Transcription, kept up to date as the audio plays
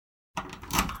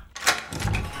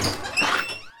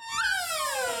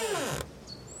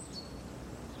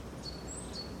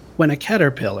When a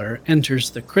caterpillar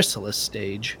enters the chrysalis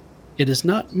stage, it is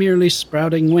not merely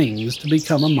sprouting wings to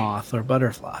become a moth or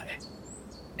butterfly.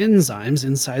 Enzymes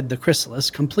inside the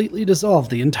chrysalis completely dissolve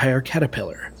the entire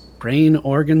caterpillar, brain,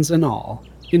 organs, and all,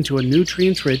 into a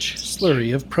nutrient-rich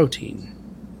slurry of protein.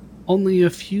 Only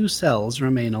a few cells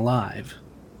remain alive.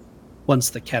 Once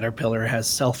the caterpillar has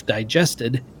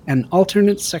self-digested, an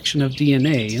alternate section of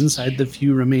DNA inside the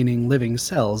few remaining living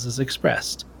cells is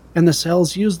expressed, and the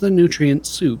cells use the nutrient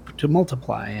soup to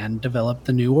multiply and develop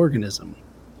the new organism.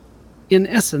 In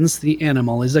essence, the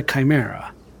animal is a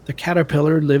chimera. The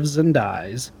caterpillar lives and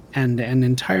dies, and an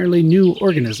entirely new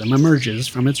organism emerges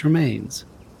from its remains.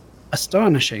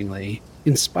 Astonishingly,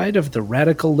 in spite of the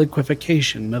radical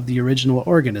liquefaction of the original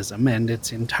organism and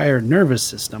its entire nervous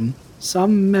system,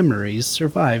 some memories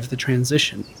survive the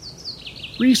transition.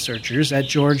 Researchers at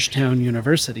Georgetown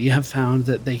University have found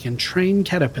that they can train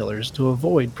caterpillars to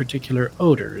avoid particular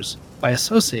odors by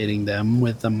associating them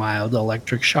with the mild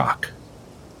electric shock.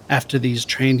 After these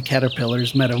trained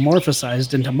caterpillars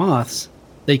metamorphosized into moths,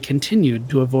 they continued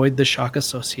to avoid the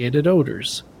shock-associated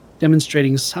odors,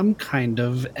 demonstrating some kind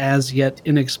of as-yet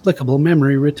inexplicable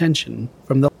memory retention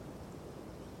from the